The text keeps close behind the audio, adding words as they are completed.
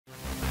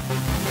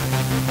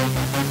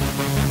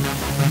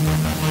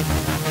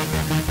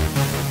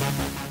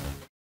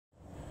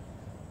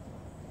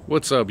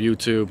What's up,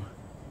 YouTube?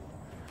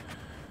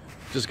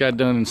 Just got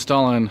done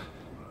installing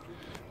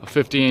a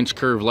 50-inch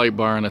curved light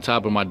bar on the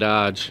top of my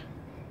Dodge.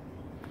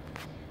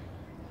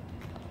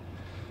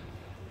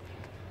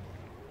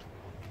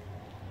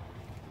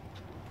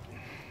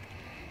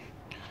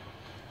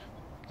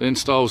 The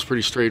install was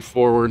pretty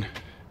straightforward.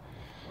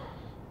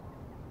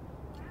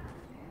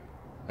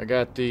 I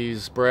got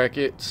these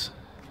brackets,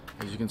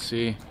 as you can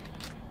see.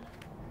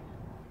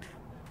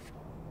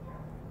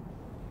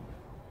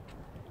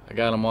 I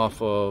got them off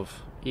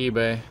of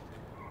eBay.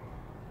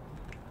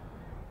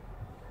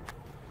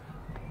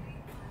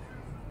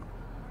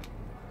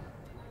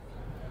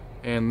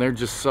 And they're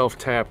just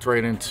self-tapped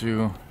right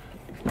into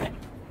the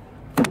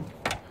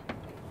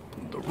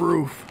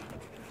roof.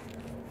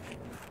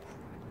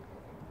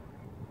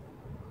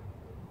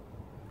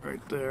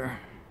 Right there.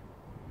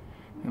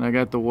 And I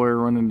got the wire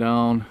running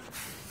down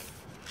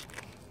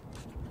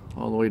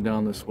all the way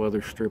down this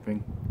weather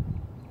stripping.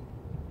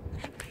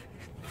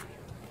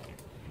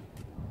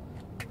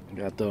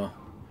 Got the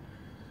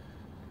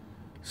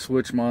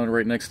switch mounted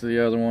right next to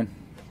the other one.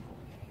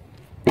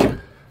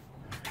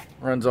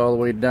 Runs all the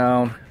way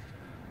down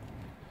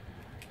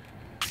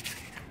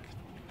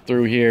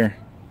through here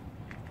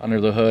under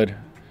the hood,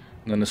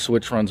 and then the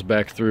switch runs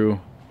back through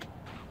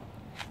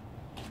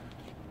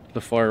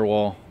the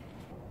firewall.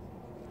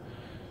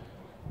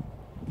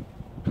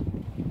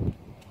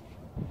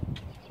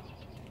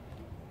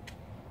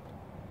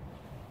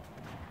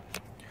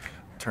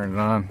 Turn it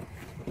on.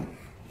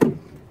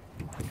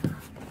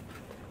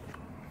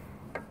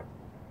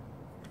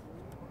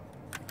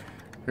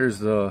 Here's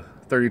the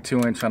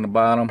 32-inch on the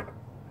bottom,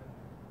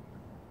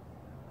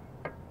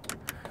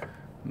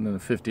 and then the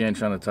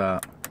 50-inch on the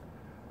top.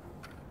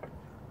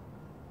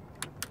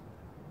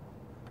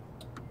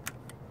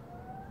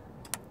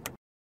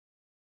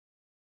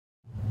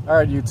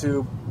 Alright,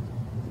 YouTube,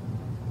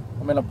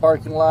 I'm in a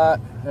parking lot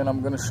and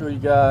I'm going to show you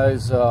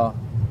guys the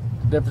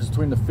difference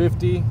between the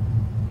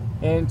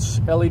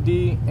 50-inch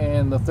LED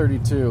and the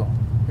 32.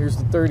 Here's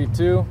the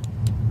 32.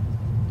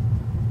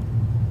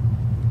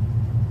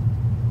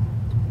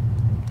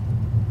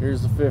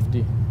 Here's the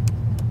 50.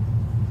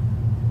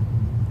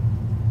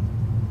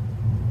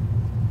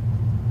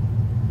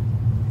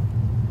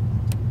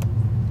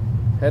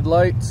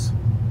 Headlights.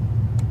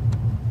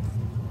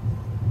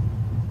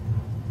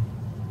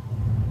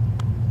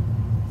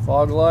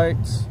 Fog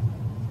lights.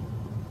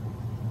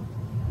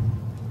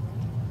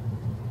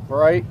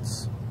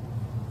 Brights.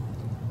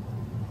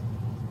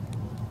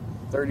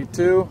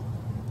 32.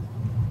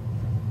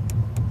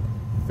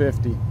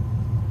 50.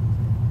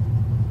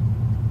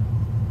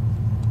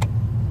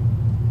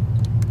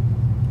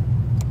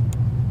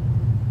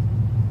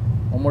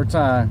 One more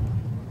time.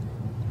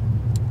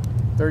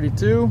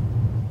 32.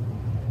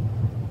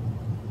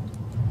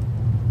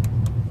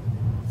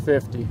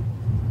 50.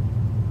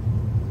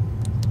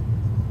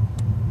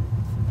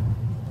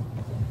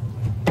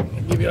 I'll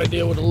give you an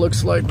idea what it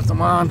looks like with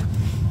them on.